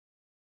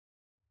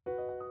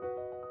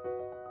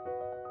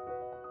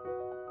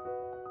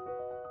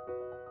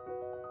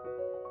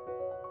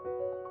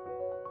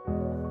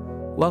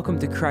Welcome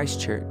to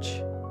Christ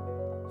Church.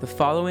 The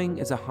following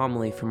is a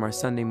homily from our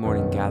Sunday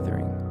morning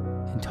gathering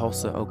in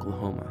Tulsa,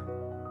 Oklahoma.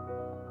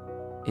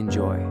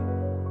 Enjoy.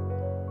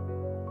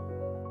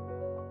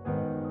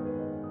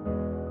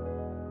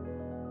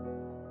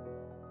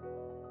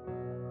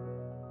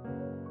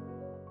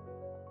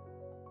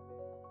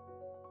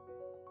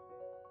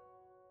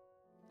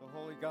 The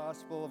Holy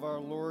Gospel of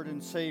our Lord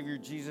and Savior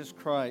Jesus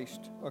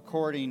Christ,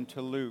 according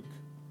to Luke.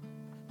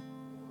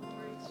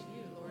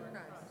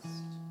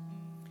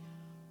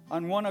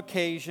 On one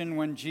occasion,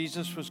 when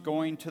Jesus was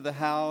going to the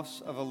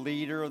house of a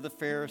leader of the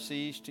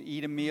Pharisees to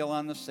eat a meal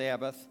on the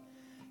Sabbath,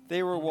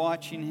 they were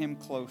watching him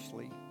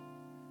closely.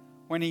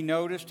 When he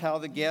noticed how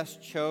the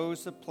guests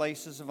chose the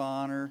places of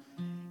honor,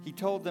 he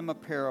told them a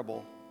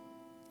parable.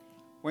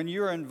 When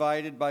you are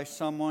invited by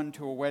someone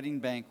to a wedding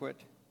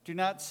banquet, do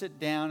not sit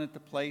down at the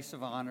place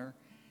of honor,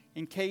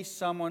 in case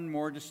someone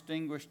more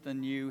distinguished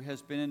than you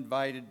has been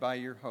invited by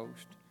your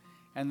host,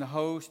 and the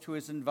host who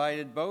has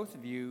invited both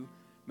of you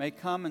may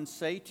come and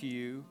say to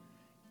you,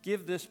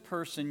 "Give this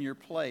person your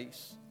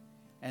place,"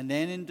 and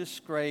then in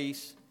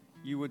disgrace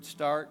you would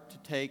start to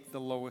take the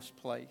lowest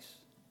place.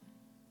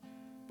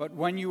 But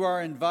when you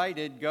are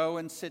invited, go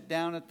and sit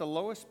down at the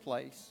lowest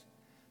place,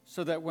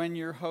 so that when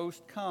your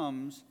host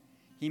comes,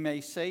 he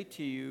may say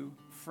to you,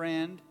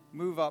 "Friend,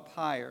 move up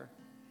higher,"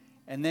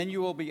 and then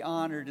you will be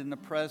honored in the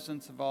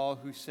presence of all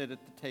who sit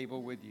at the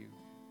table with you.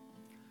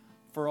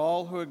 For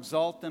all who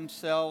exalt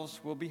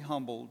themselves will be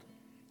humbled,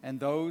 and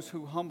those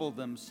who humble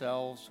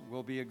themselves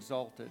will be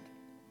exalted.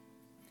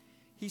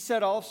 He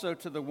said also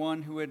to the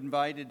one who had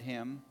invited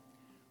him,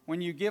 "When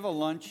you give a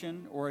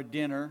luncheon or a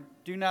dinner,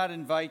 do not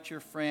invite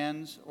your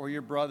friends or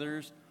your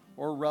brothers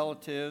or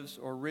relatives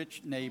or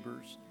rich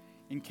neighbors,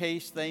 in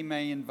case they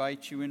may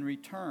invite you in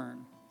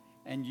return,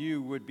 and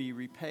you would be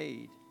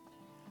repaid.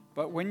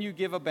 But when you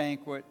give a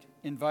banquet,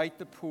 invite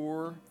the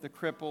poor, the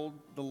crippled,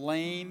 the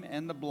lame,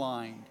 and the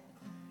blind.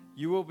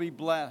 You will be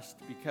blessed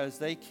because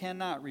they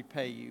cannot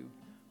repay you,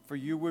 for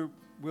you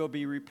will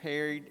be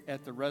repaid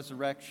at the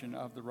resurrection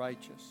of the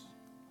righteous."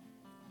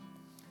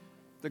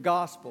 The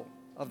Gospel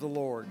of the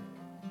Lord.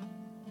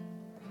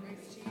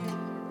 Praise to you,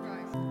 Lord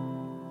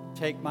Christ.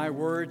 Take my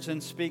words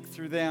and speak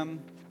through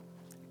them.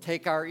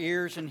 Take our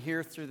ears and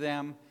hear through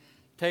them.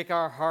 Take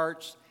our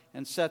hearts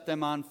and set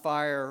them on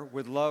fire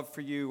with love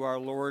for you, our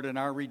Lord and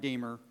our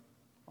Redeemer.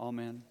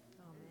 Amen.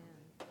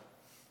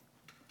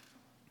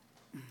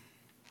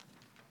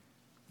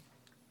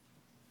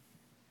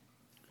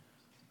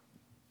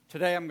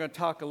 Today I'm going to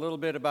talk a little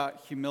bit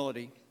about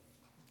humility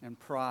and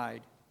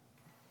pride.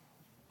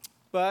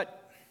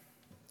 But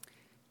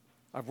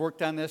I've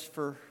worked on this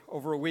for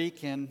over a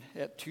week, and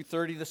at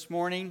 2:30 this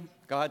morning,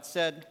 God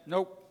said,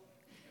 "Nope,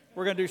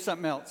 we're going to do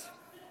something else."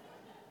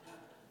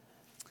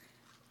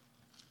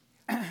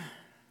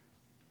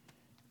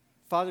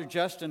 Father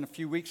Justin, a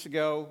few weeks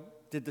ago,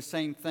 did the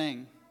same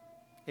thing.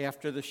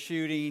 After the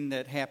shooting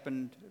that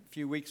happened a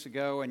few weeks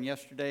ago, and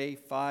yesterday,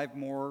 5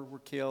 more were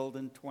killed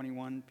and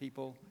 21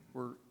 people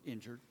were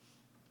injured.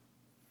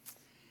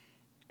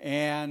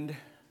 And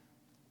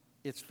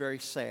it's very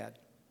sad.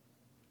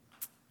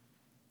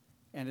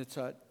 And it's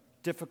a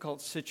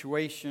difficult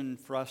situation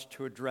for us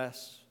to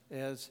address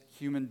as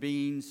human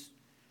beings,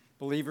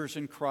 believers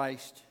in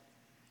Christ,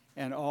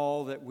 and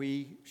all that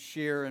we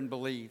share and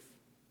believe.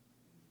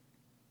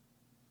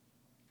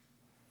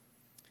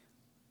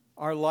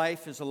 Our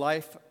life is a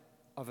life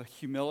of a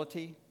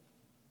humility,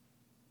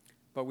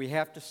 but we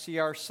have to see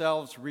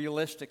ourselves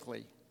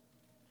realistically.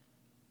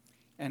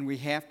 And we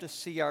have to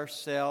see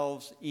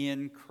ourselves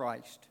in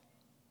Christ.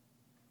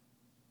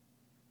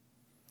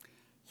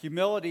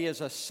 Humility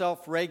is a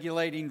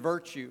self-regulating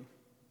virtue.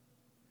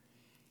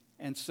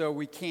 And so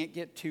we can't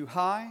get too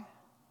high,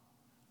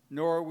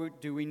 nor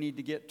do we need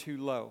to get too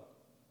low.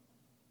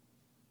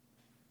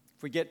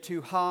 If we get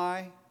too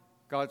high,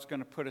 God's going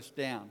to put us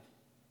down.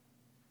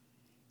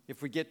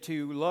 If we get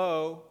too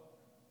low,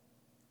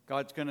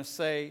 God's going to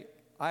say,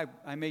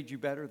 I made you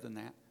better than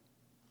that.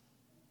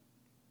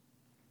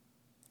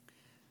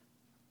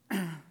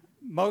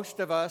 Most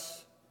of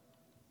us,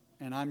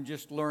 and I'm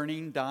just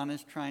learning,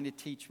 Donna's trying to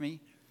teach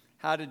me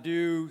how to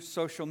do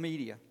social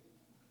media.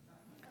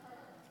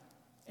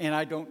 And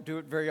I don't do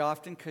it very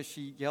often because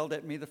she yelled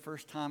at me the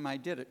first time I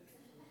did it.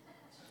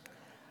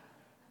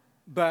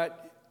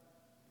 But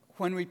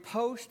when we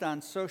post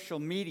on social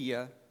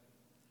media,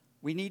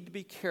 we need to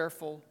be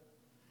careful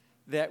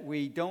that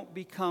we don't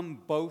become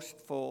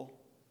boastful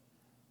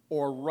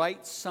or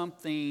write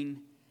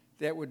something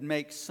that would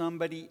make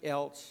somebody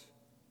else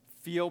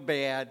feel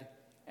bad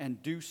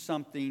and do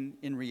something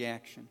in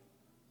reaction.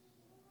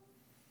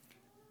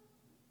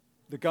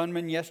 The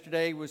gunman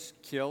yesterday was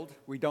killed.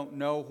 We don't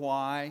know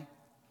why,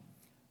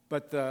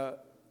 but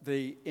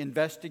the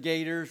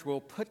investigators will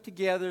put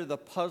together the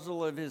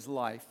puzzle of his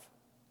life,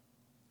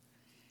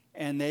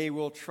 and they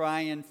will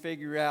try and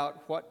figure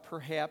out what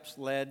perhaps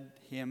led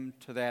him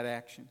to that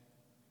action.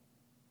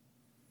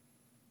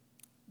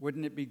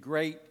 Wouldn't it be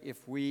great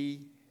if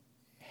we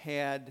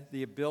had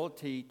the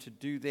ability to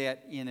do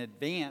that in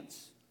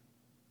advance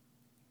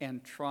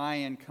and try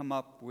and come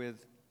up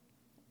with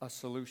a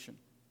solution.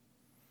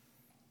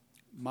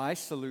 My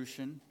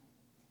solution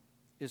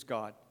is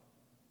God.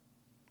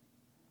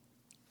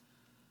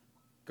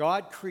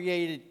 God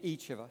created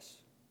each of us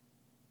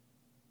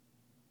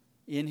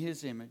in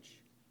His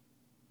image.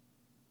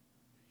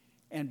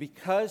 And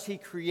because He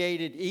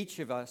created each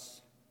of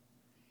us,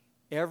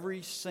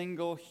 every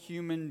single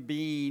human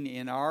being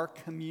in our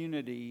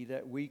community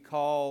that we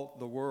call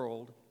the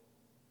world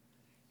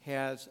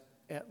has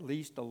at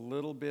least a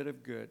little bit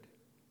of good.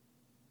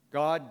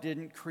 God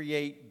didn't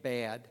create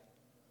bad.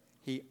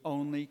 He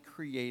only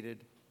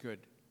created good.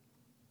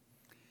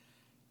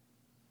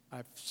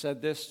 I've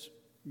said this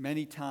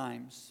many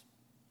times.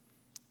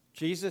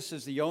 Jesus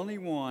is the only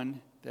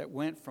one that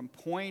went from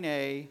point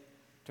A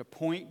to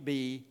point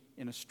B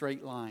in a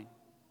straight line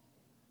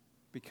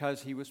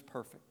because He was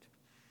perfect.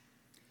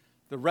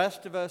 The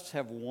rest of us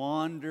have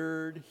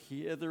wandered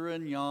hither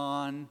and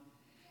yon.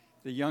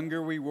 The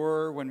younger we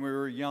were when we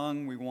were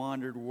young, we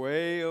wandered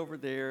way over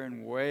there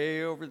and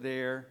way over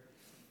there.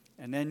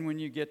 And then when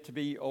you get to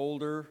be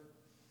older,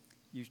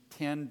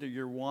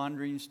 your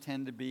wanderings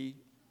tend to be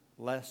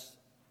less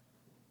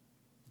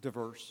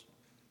diverse.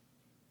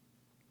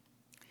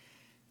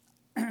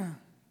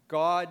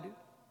 God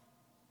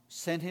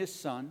sent His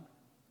Son,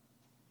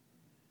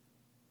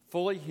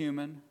 fully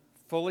human,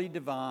 fully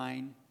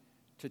divine,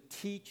 to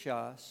teach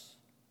us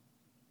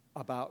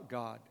about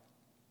God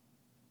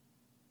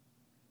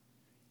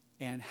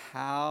and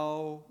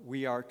how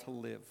we are to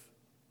live.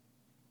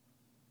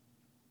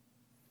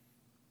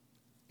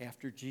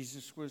 After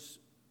Jesus was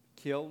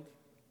killed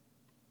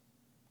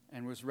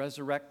and was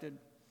resurrected,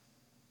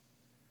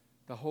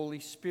 the Holy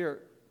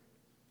Spirit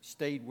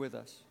stayed with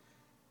us.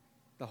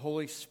 The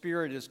Holy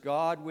Spirit is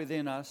God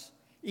within us,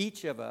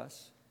 each of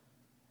us,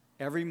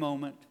 every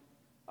moment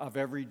of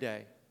every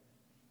day.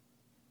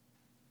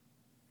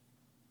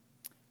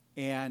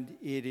 And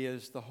it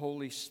is the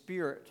Holy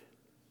Spirit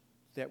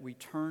that we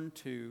turn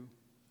to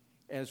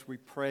as we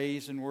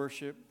praise and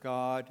worship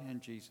God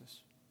and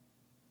Jesus.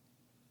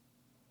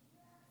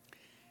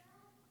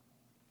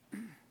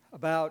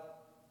 About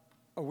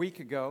a week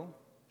ago,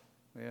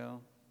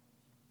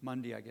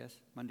 Monday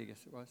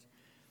it was,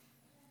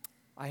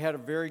 I had a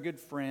very good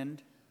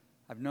friend.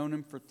 I've known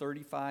him for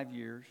 35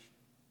 years.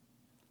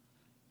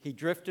 He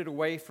drifted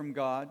away from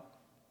God.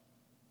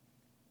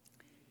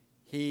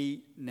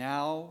 He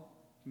now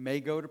may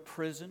go to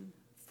prison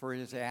for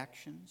his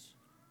actions.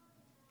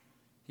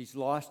 He's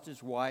lost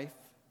his wife.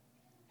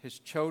 His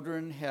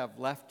children have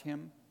left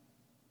him.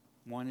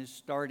 One is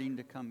starting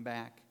to come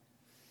back.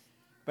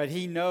 But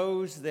he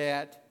knows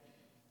that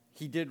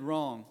he did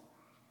wrong.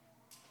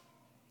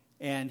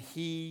 And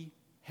he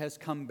has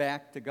come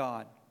back to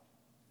God.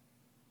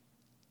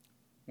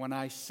 When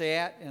I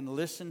sat and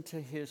listened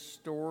to his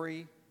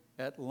story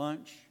at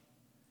lunch,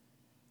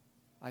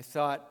 I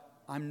thought,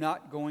 I'm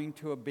not going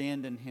to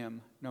abandon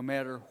him no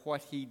matter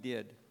what he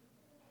did.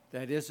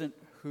 That isn't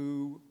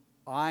who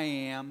I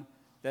am.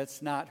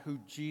 That's not who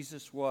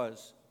Jesus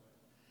was.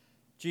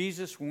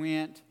 Jesus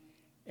went,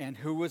 and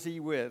who was He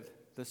with?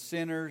 The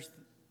sinners,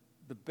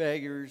 the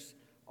beggars,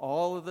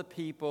 all of the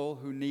people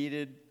who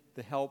needed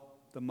the help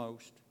the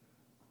most.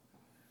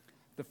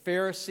 The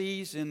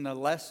Pharisees in the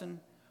lesson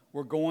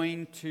were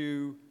going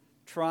to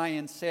try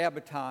and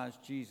sabotage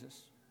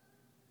Jesus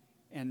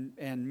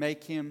and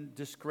make him,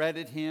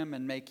 discredit him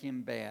and make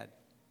him bad.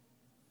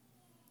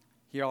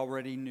 He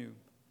already knew.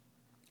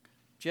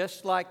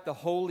 Just like the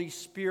Holy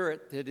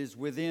Spirit that is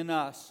within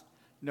us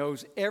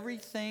knows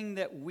everything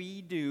that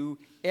we do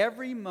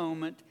every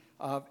moment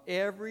of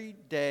every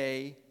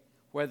day,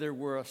 whether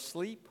we're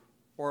asleep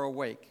or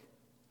awake.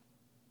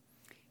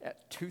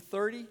 At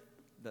 2:30,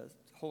 the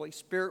Holy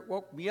Spirit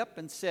woke me up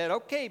and said,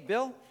 "Okay,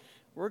 Bill,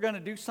 we're going to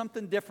do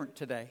something different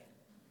today."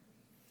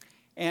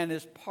 And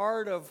as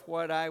part of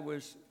what I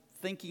was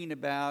thinking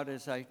about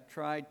as I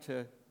tried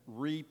to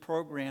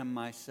reprogram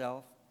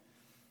myself,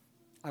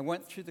 I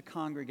went through the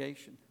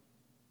congregation.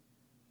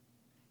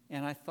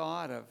 And I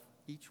thought of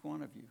each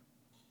one of you.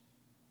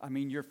 I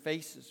mean, your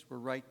faces were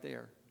right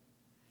there.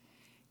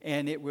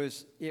 And it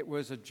was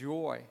a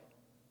joy.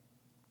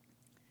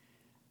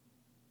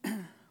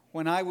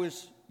 When I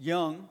was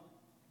young,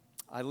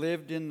 I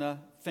lived in the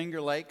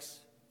Finger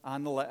Lakes,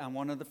 on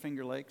one of the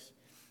Finger Lakes.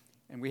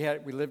 And we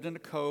lived in a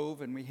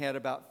cove, and we had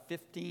about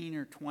 15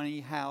 or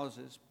 20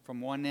 houses from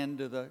one end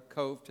of the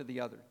cove to the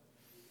other.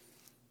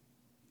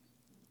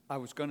 I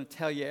was going to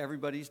tell you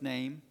everybody's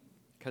name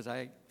because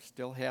I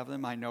still have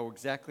them. I know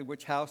exactly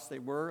which house they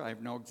were. I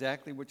know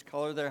exactly which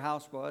color their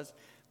house was,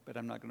 but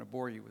I'm not going to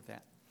bore you with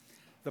that.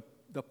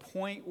 The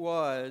point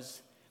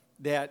was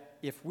that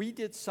if we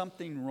did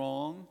something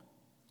wrong,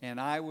 and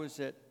I was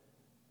at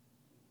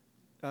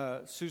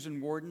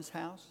Susan Warden's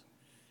house,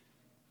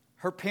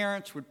 her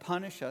parents would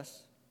punish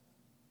us.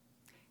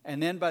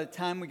 And then by the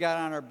time we got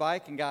on our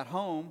bike and got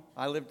home,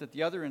 I lived at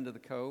the other end of the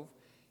cove.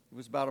 It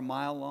was about a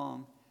mile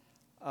long.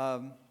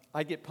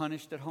 I'd get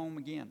punished at home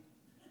again.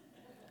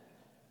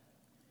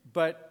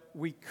 But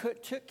we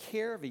took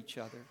care of each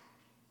other.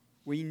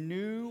 We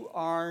knew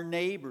our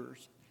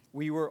neighbors.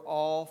 We were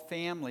all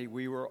family.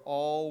 We were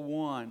all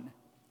one.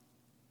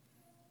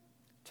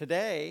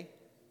 Today,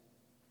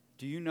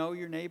 do you know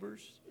your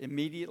neighbors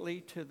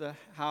immediately to the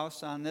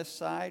house on this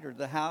side, or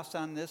the house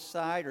on this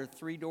side, or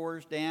 3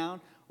 doors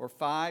down, or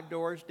 5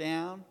 doors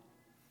down?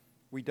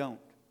 We don't.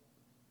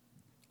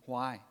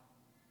 Why?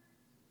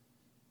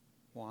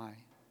 Why?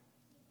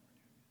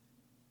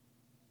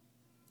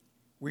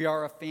 We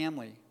are a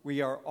family.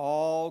 We are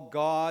all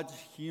God's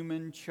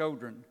human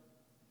children.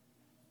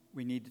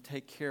 We need to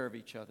take care of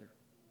each other.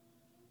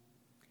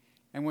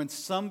 And when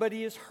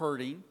somebody is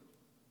hurting,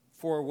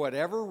 for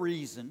whatever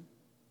reason,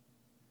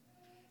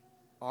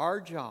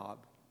 our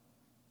job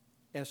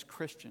as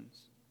Christians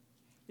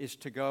is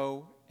to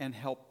go and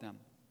help them.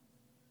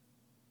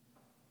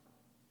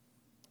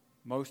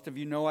 Most of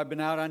you know I've been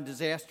out on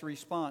disaster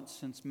response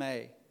since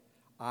May.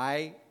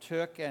 I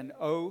took an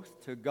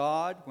oath to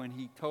God when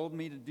He told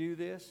me to do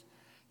this,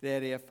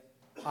 that if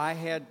I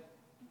had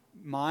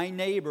my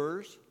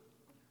neighbors,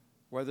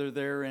 whether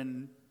they're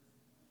in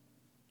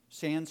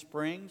Sand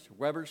Springs,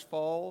 Webbers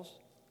Falls,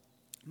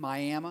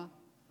 Miami,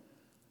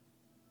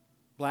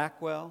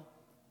 Blackwell,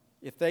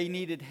 if they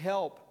needed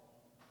help,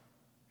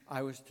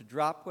 I was to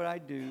drop what I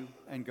do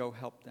and go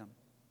help them.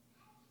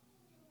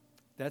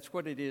 That's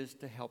what it is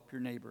to help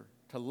your neighbor,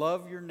 to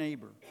love your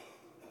neighbor.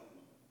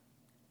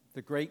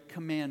 The great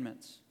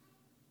commandments.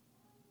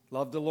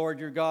 Love the Lord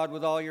your God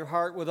with all your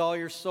heart, with all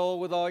your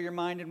soul, with all your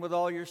mind, and with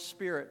all your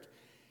spirit.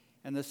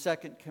 And the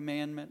second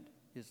commandment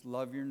is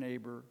love your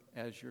neighbor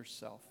as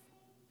yourself.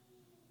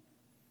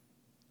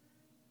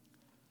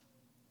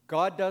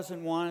 God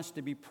doesn't want us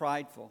to be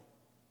prideful.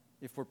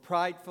 If we're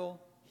prideful,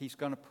 He's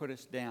going to put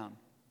us down.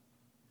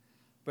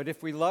 But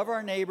if we love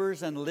our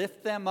neighbors and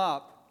lift them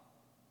up,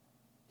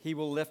 He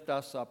will lift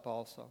us up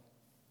also.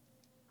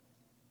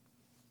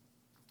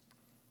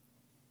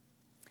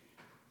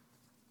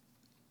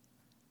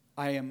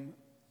 I am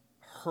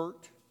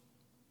hurt.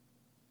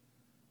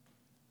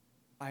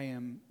 I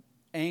am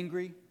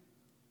angry.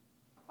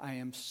 I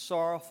am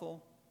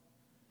sorrowful.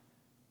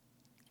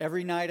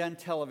 Every night on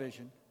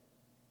television,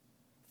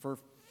 for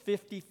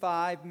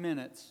 55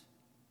 minutes,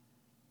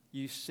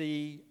 you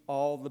see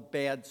all the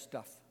bad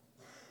stuff.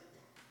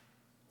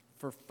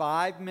 For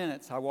 5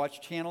 minutes, I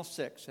watch Channel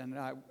 6, and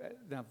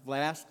the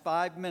last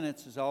 5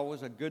 minutes is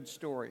always a good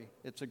story.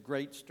 It's a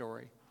great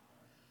story.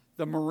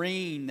 The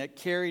Marine that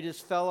carried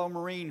his fellow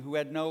Marine who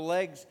had no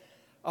legs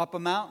up a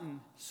mountain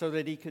so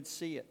that he could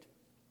see it.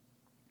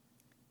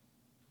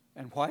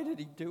 And why did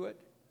he do it?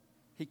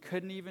 He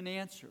couldn't even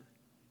answer.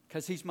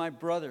 Because he's my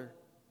brother.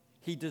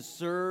 He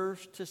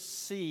deserves to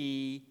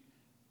see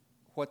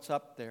what's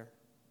up there.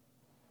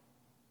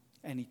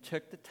 And he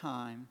took the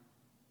time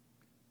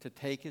to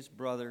take his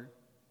brother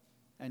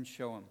and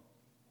show him.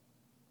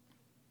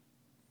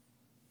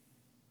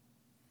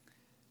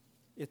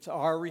 It's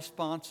our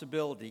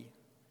responsibility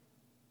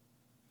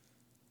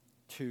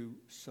to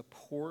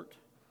support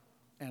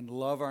and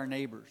love our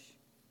neighbors,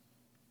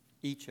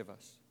 each of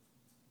us.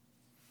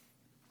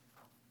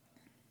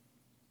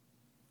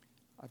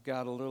 I've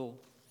got a little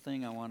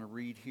thing I want to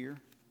read here.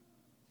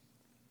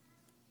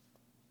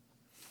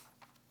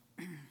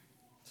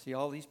 See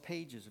all these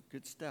pages of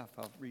good stuff.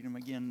 I'll read them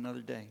again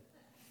another day.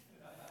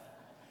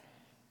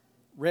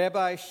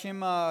 Rabbi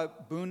Shimon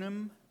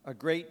Bunim, a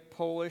great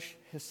Polish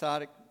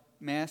Hasidic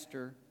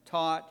master,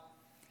 taught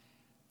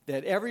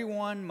that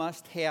everyone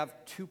must have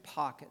 2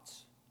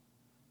 pockets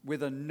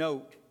with a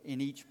note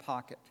in each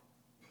pocket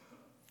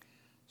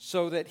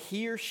so that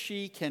he or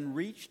she can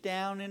reach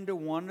down into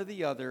one or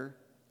the other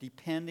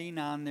depending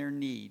on their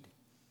need.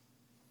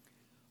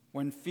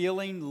 When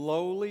feeling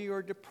lowly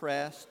or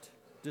depressed,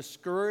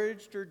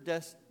 discouraged or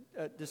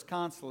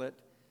disconsolate,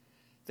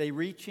 they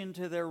reach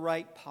into their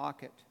right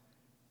pocket,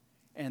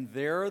 and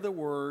there are the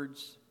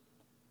words,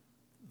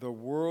 "The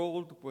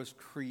world was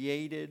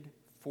created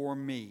for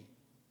me."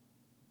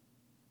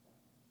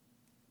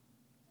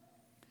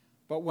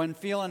 But when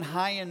feeling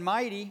high and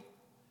mighty,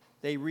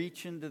 they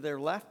reach into their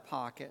left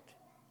pocket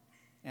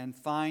and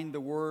find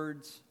the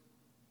words,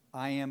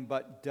 "I am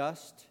but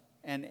dust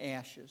and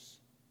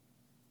ashes."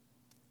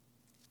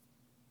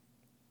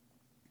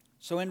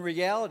 So in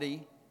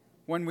reality,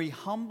 when we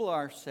humble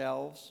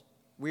ourselves,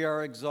 we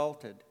are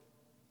exalted.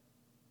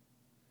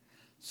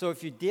 So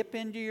if you dip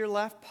into your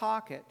left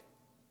pocket,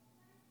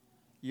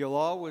 you'll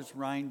always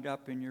wind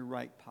up in your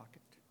right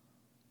pocket.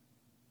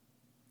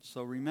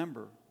 So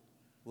remember,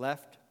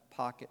 left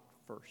pocket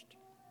first.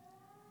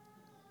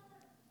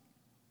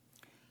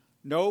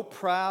 No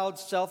proud,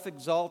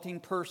 self-exalting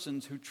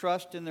persons who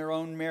trust in their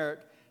own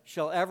merit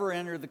shall ever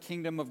enter the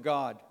kingdom of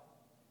God.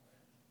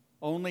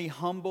 Only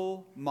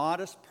humble,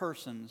 modest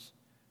persons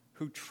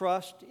who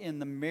trust in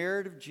the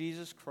merit of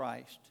Jesus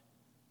Christ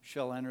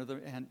shall enter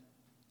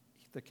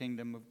the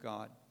kingdom of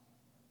God.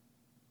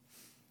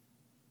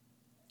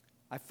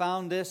 I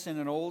found this in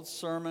an old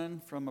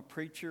sermon from a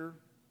preacher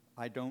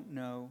I don't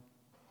know,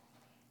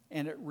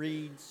 and it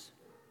reads,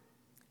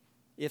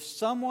 "If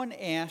someone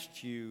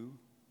asked you,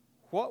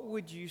 what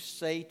would you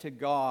say to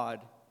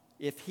God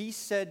if He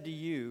said to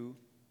you,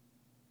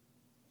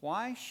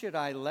 Why should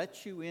I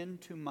let you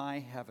into my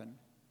heaven?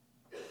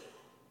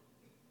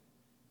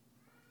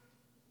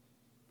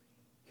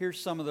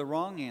 Here's some of the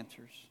wrong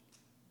answers.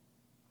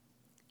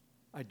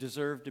 I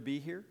deserve to be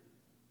here.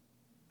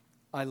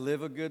 I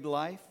live a good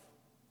life.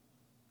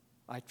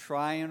 I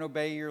try and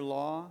obey your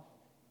law.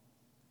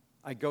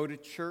 I go to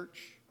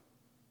church.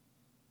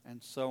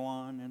 And so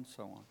on and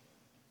so on.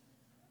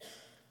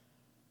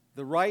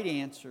 The right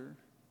answer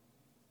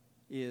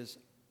is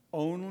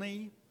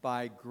only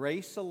by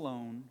grace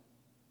alone,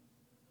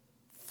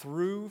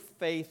 through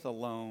faith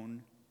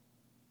alone,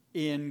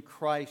 in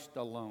Christ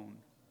alone.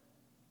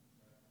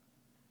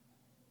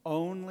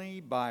 Only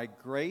by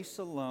grace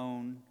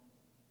alone,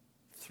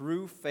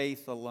 through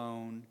faith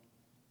alone,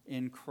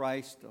 in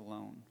Christ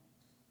alone.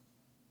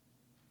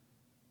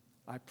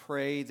 I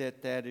pray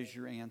that that is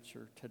your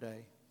answer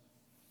today.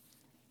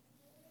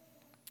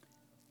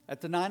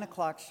 At the 9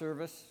 o'clock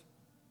service,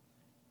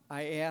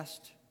 I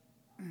asked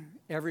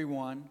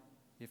everyone,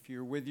 if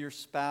you're with your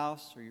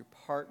spouse or your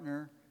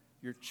partner,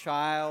 your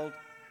child,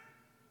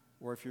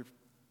 or if your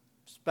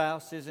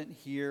spouse isn't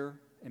here,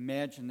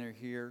 imagine they're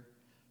here,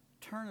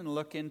 turn and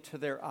look into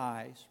their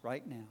eyes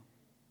right now,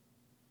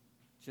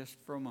 just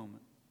for a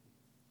moment.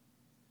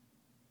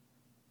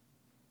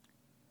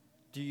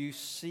 Do you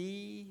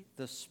see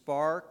the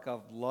spark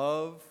of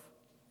love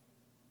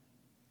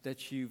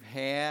that you've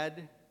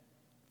had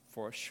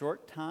for a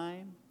short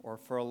time or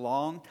for a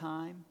long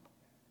time?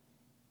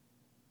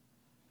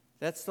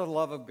 That's the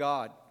love of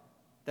God.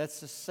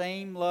 That's the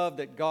same love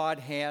that God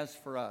has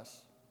for us.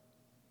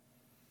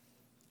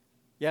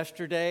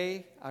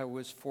 Yesterday, I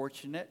was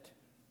fortunate.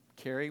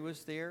 Carrie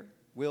was there.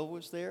 Will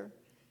was there.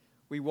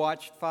 We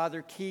watched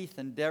Father Keith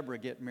and Deborah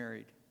get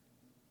married.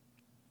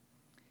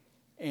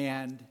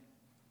 And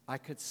I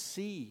could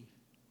see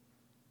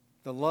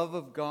the love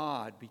of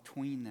God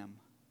between them.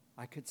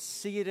 I could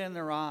see it in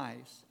their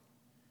eyes.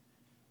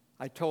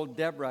 I told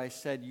Deborah, I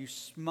said, you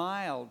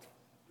smiled.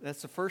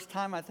 That's the first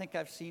time I think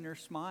I've seen her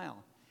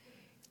smile.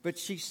 But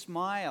she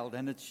smiled,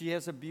 and she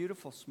has a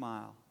beautiful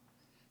smile.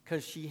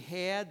 Because she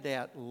had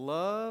that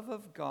love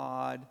of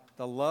God,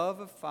 the love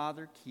of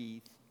Father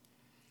Keith,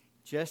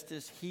 just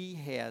as he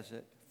has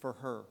it for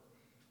her.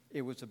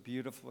 It was a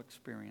beautiful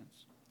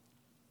experience.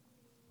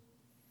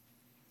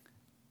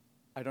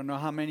 I don't know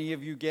how many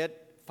of you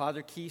get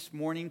Father Keith's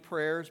morning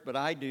prayers, but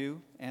I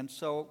do. And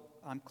so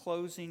I'm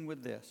closing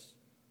with this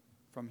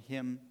from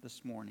him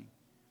this morning.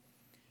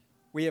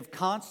 We have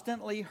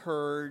constantly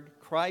heard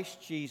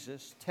Christ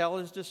Jesus tell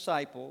his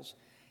disciples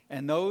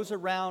and those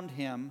around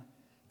him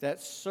that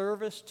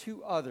service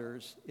to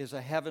others is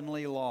a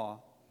heavenly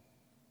law.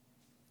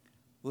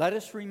 Let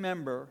us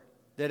remember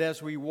that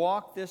as we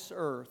walk this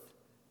earth,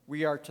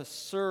 we are to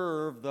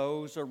serve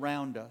those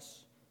around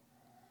us.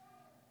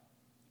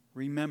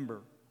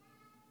 Remember,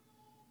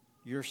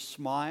 your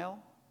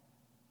smile,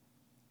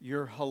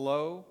 your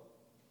hello,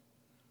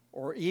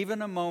 or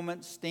even a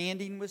moment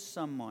standing with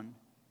someone,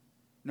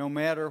 no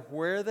matter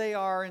where they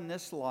are in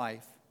this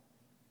life,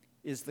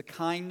 is the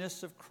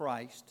kindness of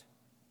Christ,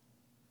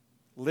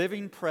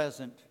 living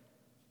present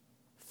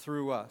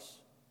through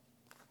us.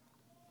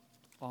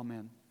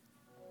 Amen.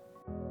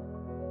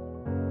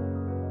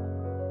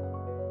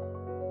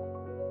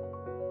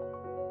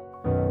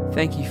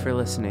 Thank you for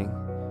listening.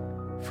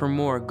 For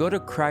more, go to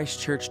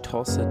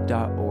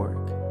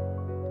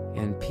christchurchtulsa.org,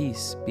 and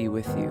peace be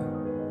with you.